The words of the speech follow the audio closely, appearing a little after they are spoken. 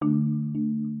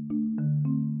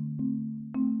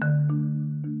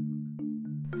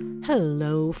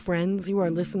Hello, friends. You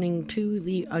are listening to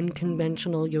the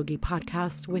Unconventional Yogi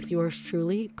Podcast with yours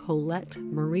truly, Colette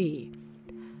Marie.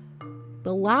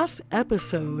 The last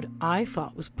episode I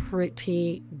thought was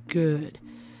pretty good.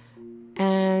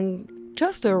 And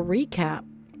just a recap,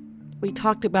 we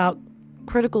talked about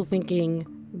critical thinking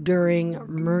during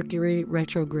Mercury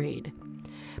Retrograde.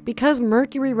 Because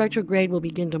Mercury Retrograde will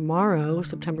begin tomorrow,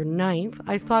 September 9th,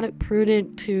 I thought it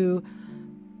prudent to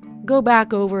go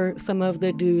back over some of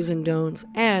the do's and don'ts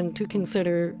and to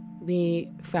consider the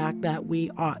fact that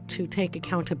we ought to take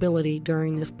accountability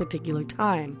during this particular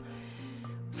time.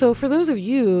 So for those of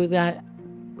you that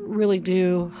really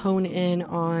do hone in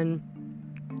on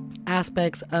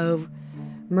aspects of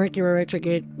Mercury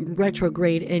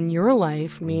retrograde in your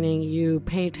life, meaning you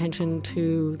pay attention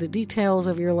to the details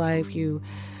of your life, you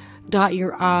dot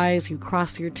your I's, you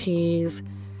cross your T's,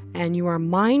 and you are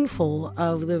mindful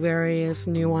of the various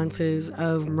nuances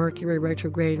of Mercury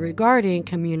retrograde regarding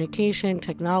communication,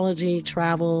 technology,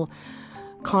 travel,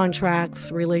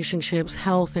 contracts, relationships,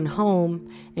 health, and home,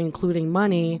 including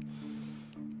money,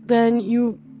 then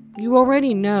you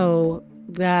already know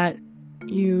that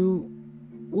you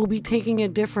will be taking a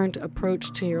different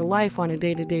approach to your life on a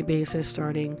day-to-day basis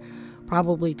starting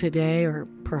probably today or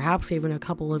perhaps even a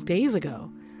couple of days ago.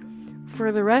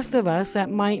 For the rest of us that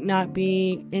might not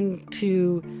be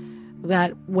into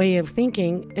that way of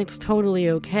thinking, it's totally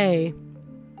okay.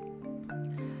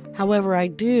 However, I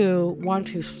do want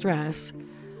to stress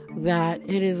that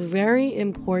it is very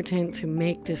important to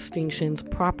make distinctions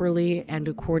properly and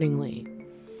accordingly.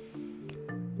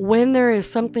 When there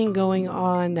is something going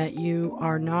on that you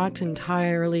are not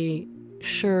entirely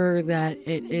sure that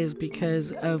it is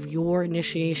because of your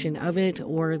initiation of it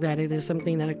or that it is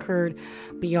something that occurred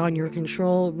beyond your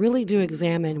control, really do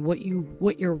examine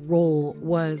what your role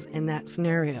was in that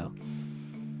scenario.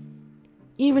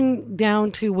 Even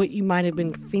down to what you might have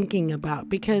been thinking about,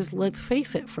 because let's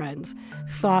face it, friends,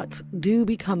 thoughts do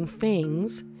become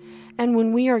things. And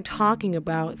when we are talking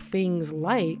about things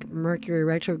like Mercury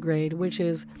retrograde, which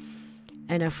is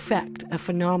an effect, a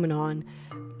phenomenon,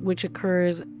 which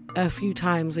occurs a few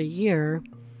times a year,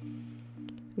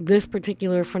 this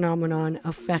particular phenomenon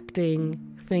affecting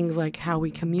things like how we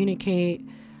communicate,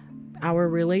 our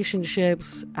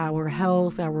relationships, our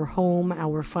health, our home,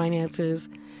 our finances,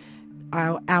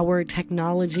 our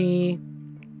technology,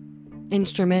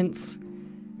 instruments,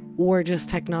 or just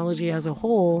technology as a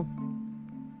whole,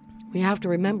 we have to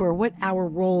remember what our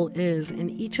role is in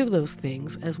each of those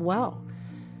things as well.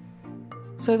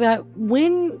 So that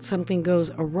when something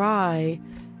goes awry,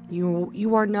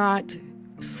 you are not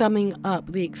summing up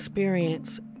the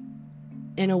experience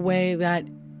in a way that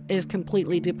is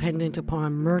completely dependent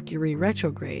upon Mercury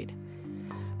retrograde,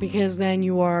 because then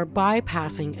you are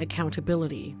bypassing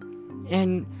accountability.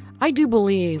 And I do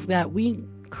believe that we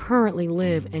currently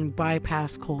live in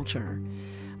bypass culture.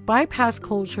 Bypass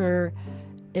culture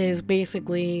is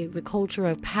basically the culture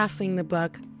of passing the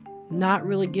buck, not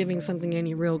really giving something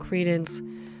any real credence,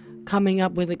 coming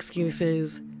up with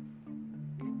excuses,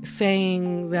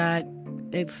 saying that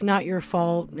it's not your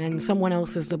fault and someone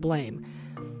else is to blame.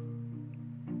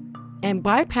 And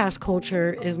bypass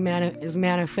culture is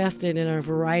manifested in a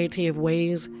variety of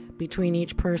ways between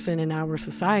each person in our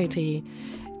society,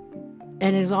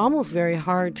 and is almost very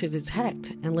hard to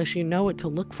detect unless you know what to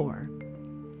look for.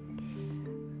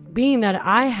 Being that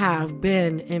I have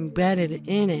been embedded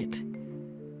in it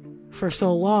for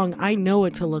so long, I know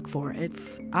what to look for.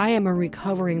 I am a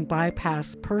recovering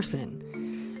bypass person,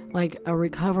 like a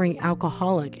recovering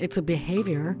alcoholic. It's a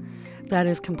behavior that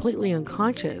is completely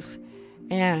unconscious,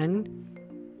 and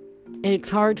it's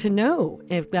hard to know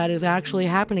if that is actually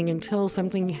happening until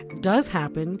something does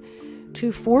happen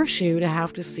to force you to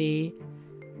have to see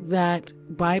that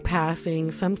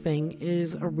bypassing something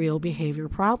is a real behavior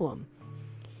problem.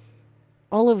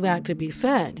 All of that to be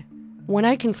said, when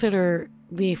I consider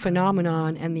the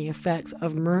phenomenon and the effects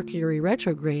of Mercury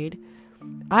retrograde,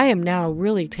 I am now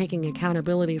really taking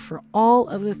accountability for all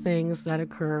of the things that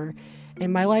occur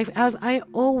in my life, as I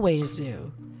always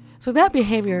do. So that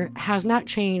behavior has not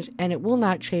changed, and it will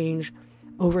not change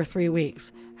over 3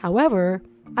 weeks. However,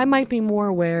 I might be more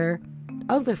aware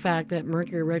of the fact that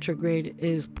Mercury retrograde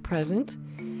is present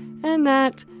and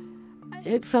that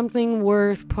it's something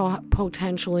worth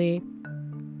potentially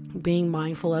being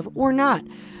mindful of or not.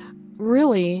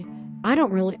 Really, I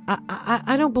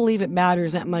don't believe it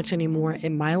matters that much anymore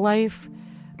in my life,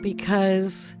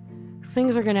 because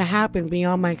things are going to happen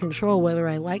beyond my control whether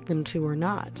I like them to or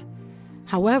not.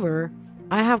 However,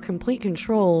 I have complete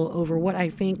control over what I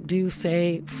think, do,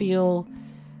 say, feel,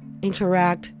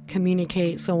 interact,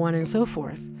 communicate, so on and so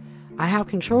forth. I have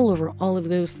control over all of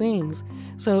those things.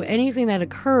 So anything that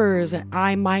occurs that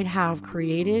I might have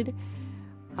created,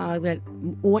 or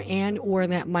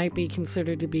that might be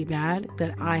considered to be bad,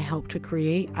 that I helped to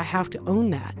create, I have to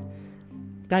own that.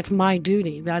 That's my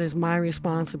duty. That is my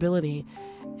responsibility,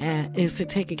 is to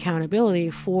take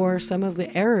accountability for some of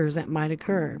the errors that might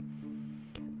occur.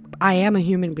 I am a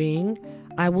human being.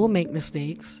 I will make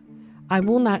mistakes. I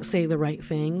will not say the right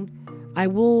thing. I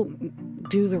will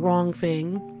do the wrong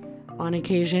thing on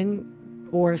occasion,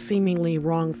 or seemingly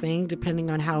wrong thing, depending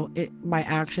on how my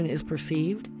action is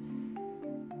perceived.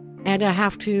 And I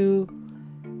have to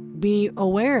be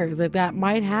aware that that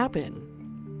might happen.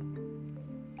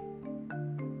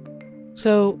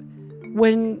 So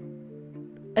when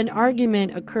an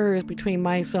argument occurs between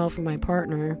myself and my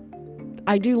partner,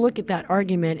 I do look at that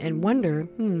argument and wonder,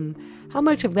 how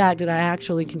much of that did I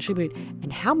actually contribute,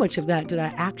 and how much of that did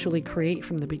I actually create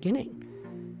from the beginning?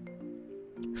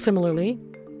 Similarly,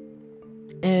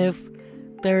 if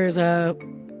there's a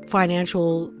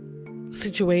financial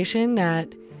situation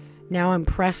that now I'm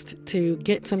pressed to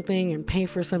get something and pay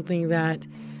for something that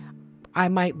I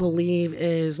might believe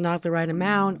is not the right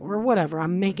amount, or whatever,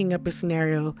 I'm making up a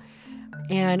scenario,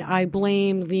 and I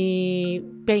blame the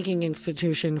banking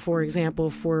institution, for example,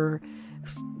 for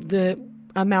the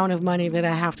amount of money that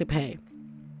I have to pay.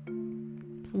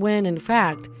 When in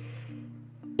fact,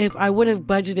 if I would have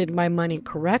budgeted my money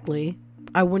correctly,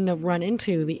 I wouldn't have run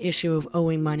into the issue of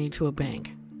owing money to a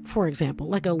bank, for example,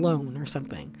 like a loan or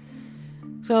something.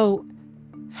 So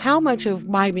how much of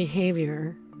my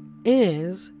behavior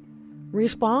is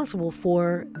responsible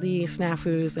for the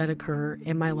snafus that occur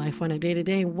in my life on a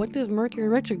day-to-day? What does Mercury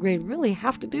retrograde really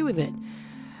have to do with it?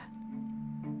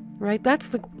 Right?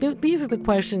 These are the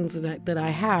questions that I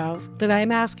have, that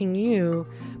I'm asking you,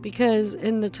 because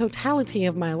in the totality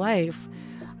of my life,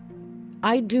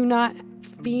 I do not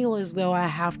feel as though I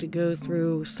have to go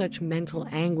through such mental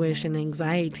anguish and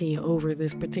anxiety over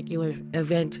this particular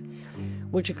event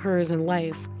which occurs in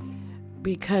life,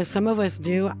 because some of us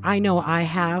do. I know I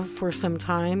have for some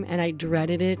time, and I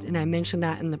dreaded it, and I mentioned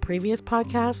that in the previous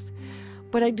podcast,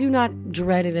 but I do not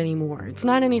dread it anymore. It's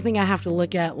not anything I have to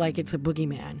look at like it's a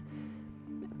boogeyman,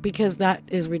 because that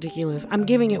is ridiculous. I'm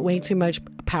giving it way too much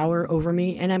power over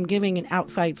me, and I'm giving an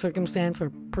outside circumstance,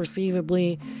 or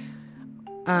perceivably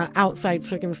outside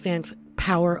circumstance,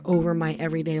 power over my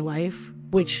everyday life,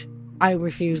 which I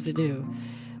refuse to do.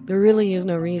 There really is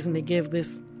no reason to give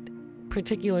this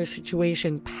particular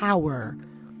situation power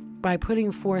by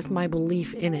putting forth my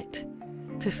belief in it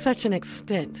to such an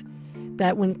extent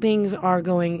that when things are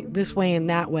going this way and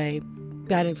that way,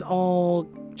 that it's all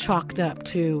chalked up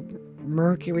to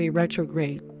Mercury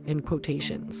retrograde in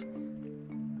quotations.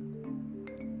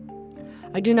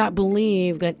 I do not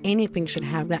believe that anything should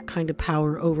have that kind of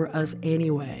power over us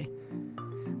anyway.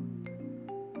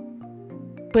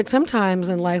 But sometimes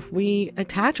in life we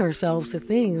attach ourselves to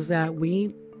things that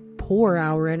we pour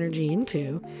our energy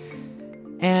into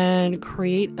and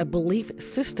create a belief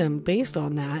system based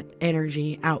on that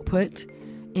energy output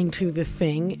into the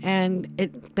thing, and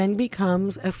it then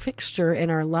becomes a fixture in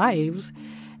our lives,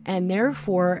 and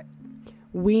therefore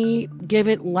we give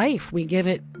it life, we give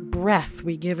it breath,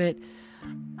 we give it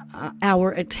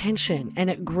our attention, and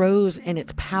it grows in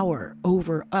its power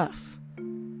over us.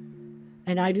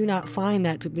 And I do not find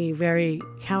that to be very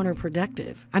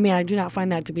counterproductive. I mean, I do not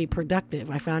find that to be productive.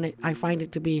 I find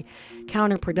it to be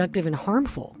counterproductive and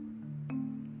harmful.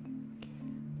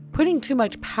 Putting too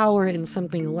much power in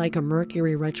something like a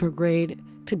Mercury retrograde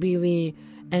to be the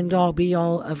end-all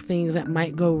be-all of things that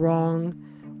might go wrong,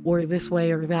 or this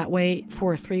way or that way,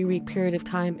 for a 3-week period of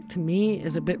time, to me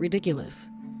is a bit ridiculous.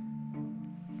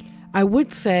 I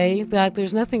would say that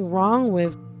there's nothing wrong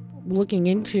with looking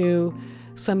into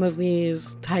some of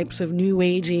these types of new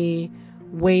agey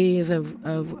ways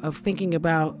of thinking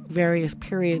about various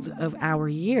periods of our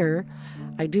year.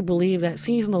 I do believe that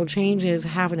seasonal changes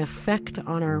have an effect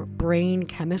on our brain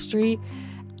chemistry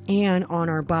and on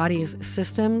our body's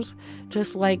systems.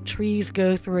 Just like trees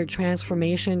go through a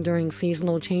transformation during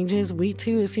seasonal changes, we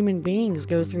too as human beings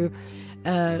go through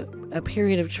a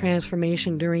period of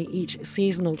transformation during each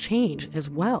seasonal change as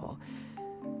well.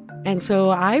 And so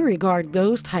I regard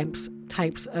those types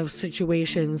of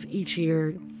situations each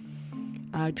year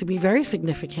to be very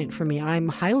significant for me. I'm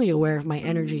highly aware of my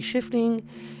energy shifting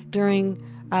during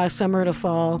summer to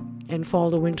fall, and fall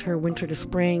to winter, winter to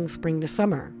spring, spring to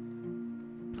summer.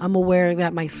 I'm aware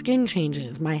that my skin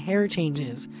changes, my hair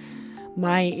changes,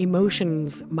 my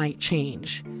emotions might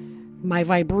change, my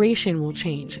vibration will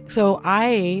change. So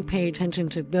I pay attention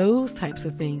to those types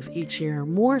of things each year,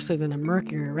 more so than a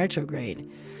Mercury retrograde.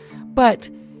 But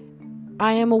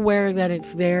I am aware that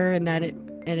it's there and that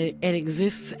it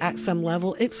exists at some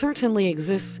level. It certainly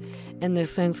exists in the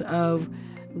sense of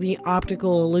the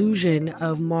optical illusion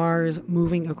of Mars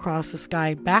moving across the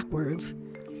sky backwards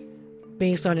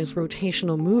based on its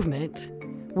rotational movement,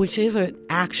 which is an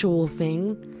actual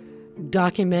thing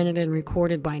documented and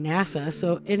recorded by NASA.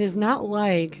 So it is not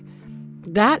like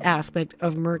that aspect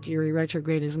of Mercury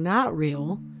retrograde is not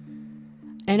real.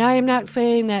 And I am not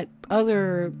saying that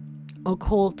other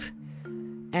occult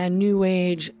and New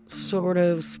Age sort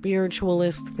of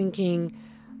spiritualist thinking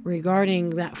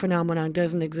regarding that phenomenon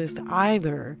doesn't exist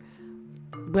either.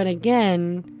 But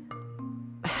again,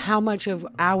 how much of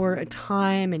our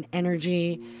time and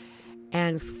energy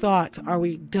and thoughts are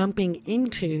we dumping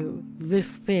into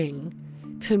this thing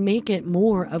to make it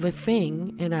more of a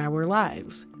thing in our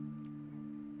lives?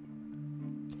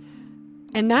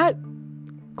 And that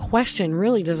question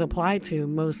really does apply to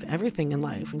most everything in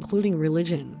life, including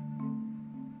religion.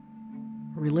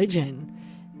 Religion,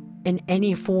 in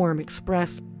any form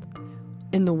expressed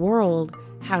in the world,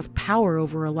 has power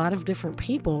over a lot of different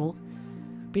people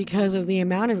because of the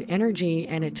amount of energy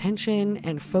and attention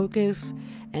and focus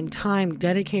and time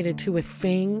dedicated to a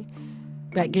thing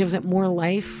that gives it more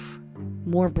life,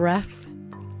 more breath,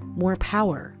 more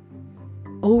power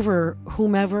over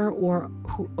whomever or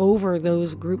over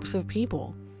those groups of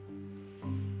people.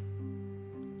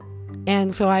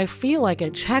 And so I feel like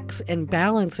a checks and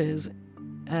balances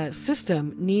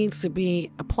system needs to be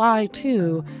applied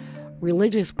to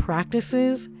religious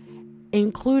practices,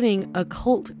 including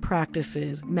occult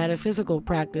practices, metaphysical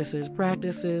practices,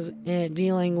 practices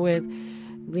dealing with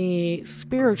the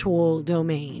spiritual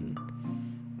domain.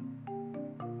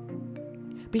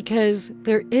 Because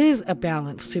there is a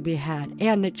balance to be had,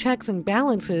 and the checks and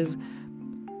balances,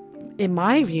 in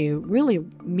my view, really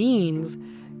means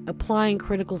applying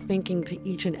critical thinking to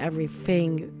each and every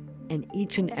thing and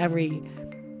each and every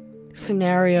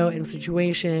scenario and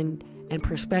situation and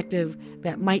perspective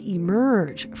that might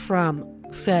emerge from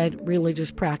said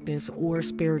religious practice or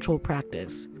spiritual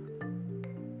practice.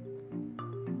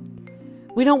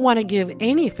 We don't want to give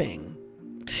anything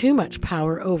too much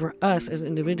power over us as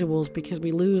individuals because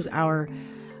we lose our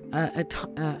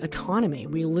autonomy.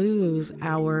 We lose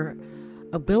our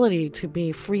ability to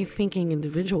be free-thinking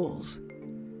individuals.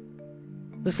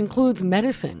 This includes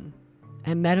medicine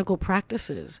and medical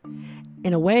practices.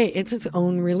 In a way, it's its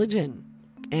own religion.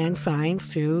 And science,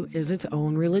 too, is its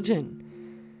own religion.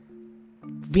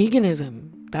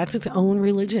 Veganism, that's its own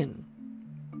religion.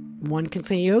 One can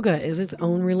say yoga is its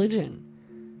own religion.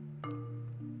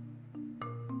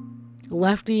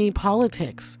 Lefty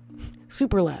politics,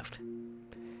 super left,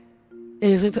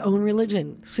 is its own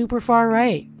religion. Super far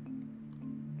right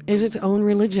is its own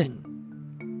religion.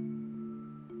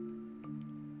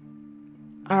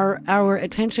 Our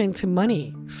attention to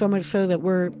money, so much so that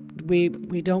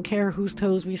we don't care whose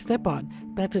toes we step on.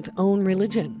 That's its own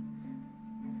religion.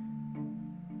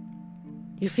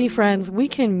 You see, friends, we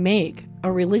can make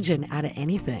a religion out of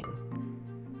anything.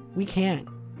 We can.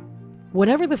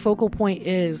 Whatever the focal point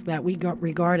is that we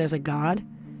regard as a god,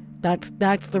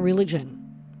 that's the religion.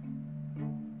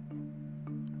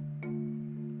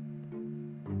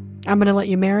 I'm going to let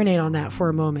you marinate on that for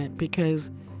a moment because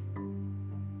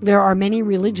there are many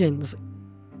religions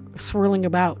swirling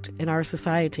about in our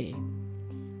society.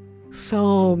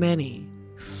 So many.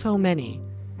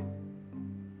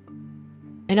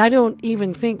 And I don't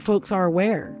even think folks are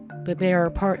aware that they are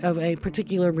a part of a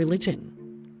particular religion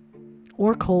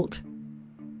or cult.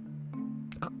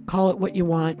 Call it what you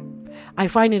want. I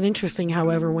find it interesting,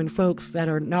 however, when folks that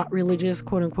are not religious,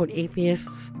 quote unquote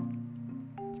atheists,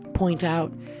 point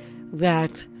out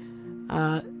that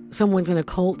someone's in a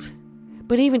cult.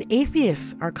 But even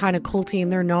atheists are kind of culty in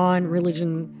their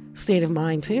non-religion state of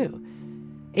mind too.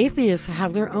 Atheists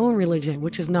have their own religion,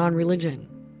 which is non-religion.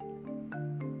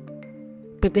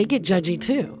 But they get judgy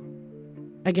too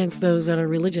against those that are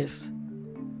religious.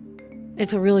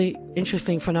 It's a really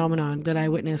interesting phenomenon that I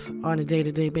witness on a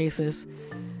day-to-day basis.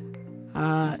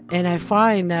 And I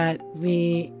find that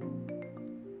the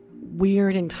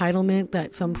weird entitlement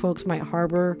that some folks might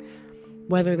harbor,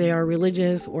 whether they are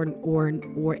religious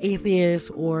or atheists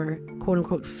or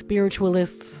quote-unquote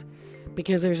spiritualists,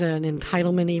 because there's an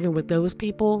entitlement even with those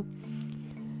people.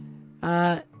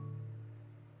 Where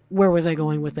was I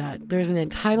going with that? There's an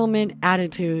entitlement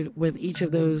attitude with each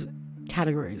of those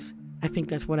categories. I think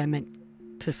that's what I meant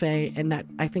to say, and that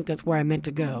I think that's where I meant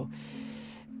to go.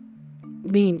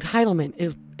 The entitlement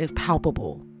is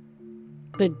palpable.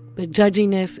 The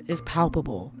judginess is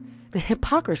palpable. The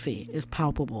hypocrisy is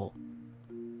palpable.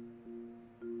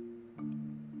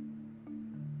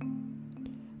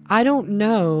 I don't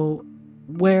know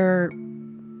where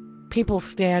people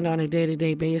stand on a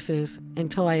day-to-day basis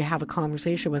until I have a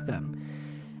conversation with them.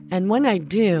 And when I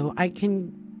do, I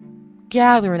can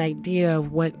gather an idea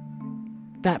of what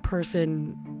that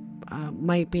person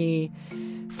might be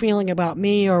feeling about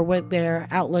me or what their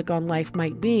outlook on life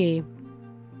might be.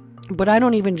 But I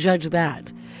don't even judge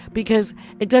that, because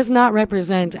it does not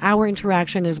represent our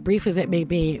interaction, as brief as it may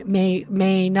be,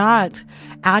 may not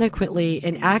adequately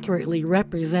and accurately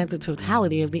represent the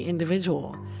totality of the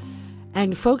individual.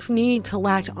 And folks need to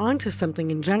latch onto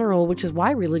something in general, which is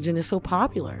why religion is so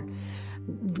popular.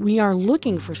 We are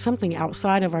looking for something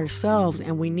outside of ourselves,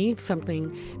 and we need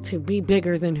something to be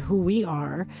bigger than who we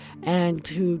are and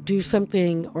to do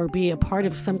something or be a part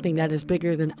of something that is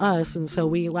bigger than us. And so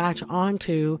we latch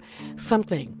onto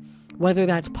something, whether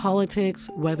that's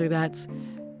politics, whether that's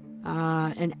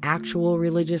an actual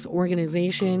religious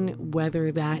organization,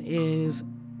 whether that is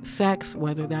sex,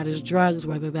 whether that is drugs,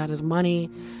 whether that is money,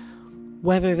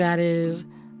 whether that is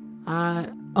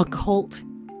occult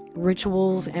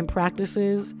rituals and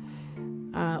practices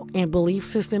and belief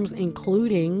systems,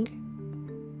 including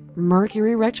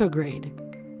Mercury Retrograde.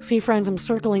 See, friends, I'm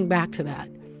circling back to that,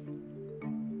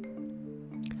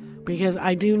 because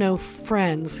I do know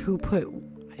friends who put,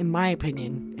 in my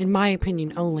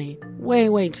opinion only,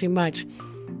 way too much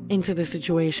into the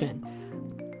situation.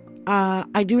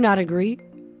 I do not agree.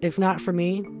 It's not for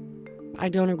me. I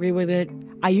don't agree with it.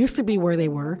 I used to be where they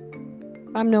were.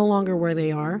 I'm no longer where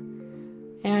they are.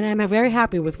 And I'm very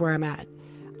happy with where I'm at.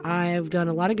 I've done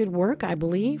a lot of good work, I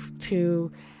believe,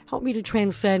 to help me to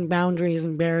transcend boundaries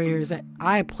and barriers that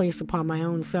I place upon my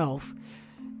own self,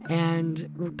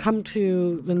 and come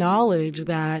to the knowledge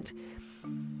that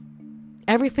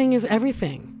everything is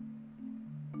everything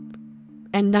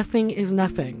and nothing is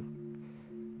nothing.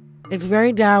 It's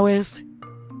very Taoist.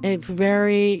 It's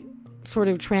very sort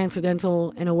of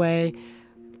transcendental in a way,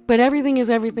 but everything is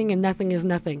everything and nothing is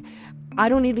nothing. I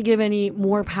don't need to give any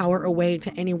more power away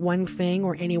to any one thing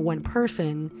or any one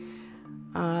person,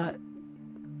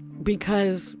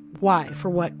 because why? For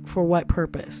what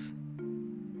purpose?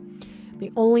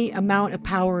 The only amount of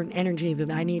power and energy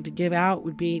that I need to give out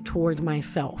would be towards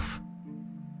myself.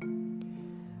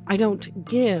 I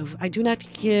do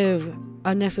not give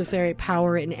unnecessary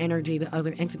power and energy to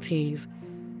other entities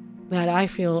that I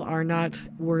feel are not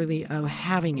worthy of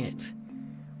having it,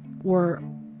 or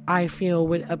I feel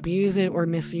would abuse it or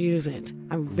misuse it.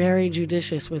 I'm very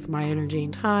judicious with my energy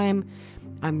and time.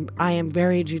 I am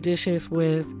very judicious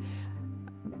with,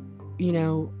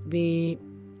 the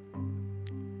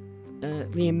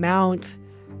amount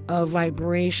of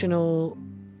vibrational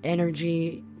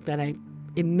energy that I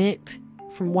emit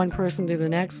from one person to the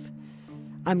next.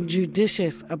 I'm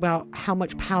judicious about how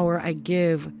much power I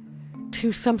give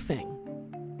to something.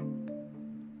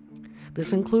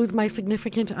 This includes my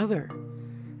significant other.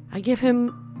 I give him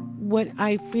what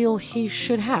I feel he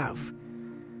should have.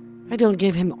 I don't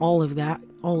give him all of that,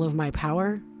 all of my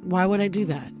power. Why would I do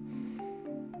that?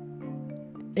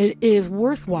 It is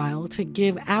worthwhile to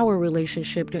give our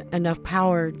relationship enough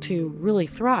power to really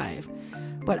thrive,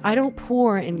 but I don't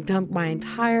pour and dump my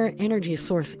entire energy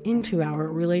source into our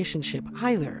relationship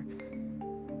either.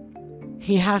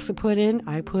 He has to put in,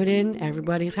 I put in,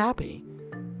 everybody's happy.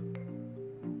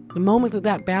 The moment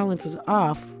that balance is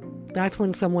off, that's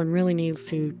when someone really needs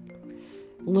to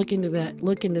look into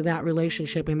that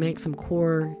relationship and make some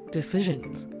core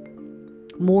decisions.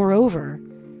 Moreover,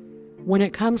 when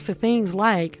it comes to things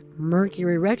like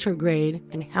Mercury Retrograde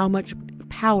and how much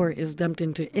power is dumped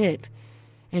into it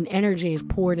and energy is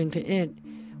poured into it,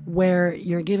 where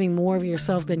you're giving more of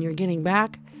yourself than you're getting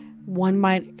back, one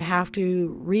might have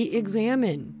to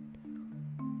re-examine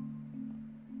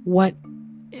why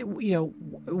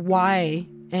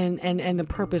and the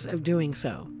purpose of doing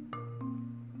so.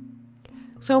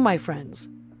 So, my friends,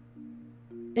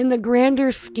 in the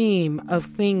grander scheme of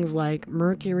things like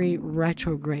Mercury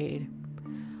Retrograde,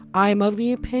 I am of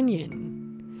the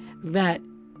opinion that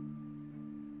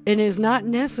it is not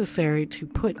necessary to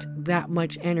put that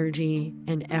much energy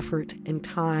and effort and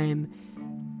time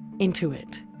into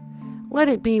it. Let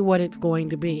it be what it's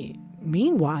going to be.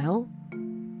 Meanwhile,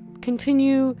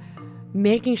 continue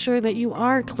making sure that you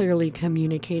are clearly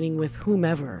communicating with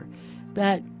whomever,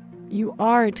 that you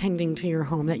are attending to your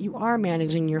home, that you are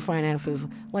managing your finances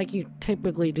like you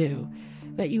typically do,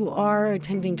 that you are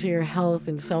attending to your health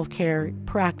and self-care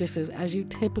practices as you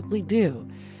typically do,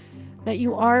 that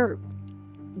you are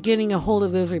getting a hold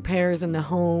of those repairs in the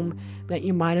home that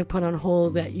you might have put on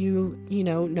hold that you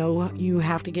know you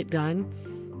have to get done,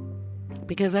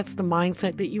 because that's the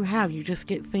mindset that you have. You just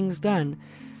get things done.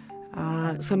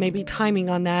 So maybe timing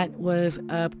on that was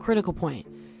a critical point.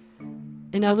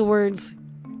 In other words,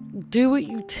 do what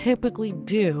you typically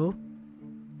do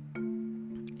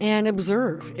and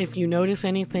observe. If you notice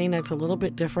anything that's a little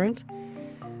bit different,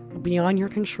 beyond your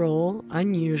control,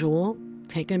 unusual,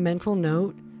 take a mental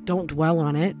note. Don't dwell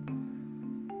on it.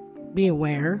 Be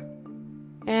aware.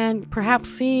 And perhaps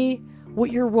see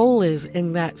what your role is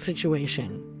in that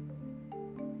situation.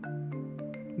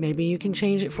 Maybe you can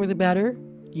change it for the better.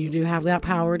 You do have that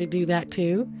power to do that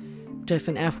too. Just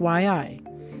an FYI.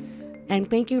 And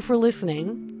thank you for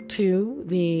listening to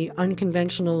the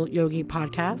Unconventional Yogi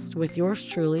Podcast with yours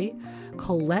truly,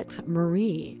 Colette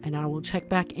Marie. And I will check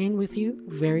back in with you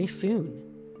very soon.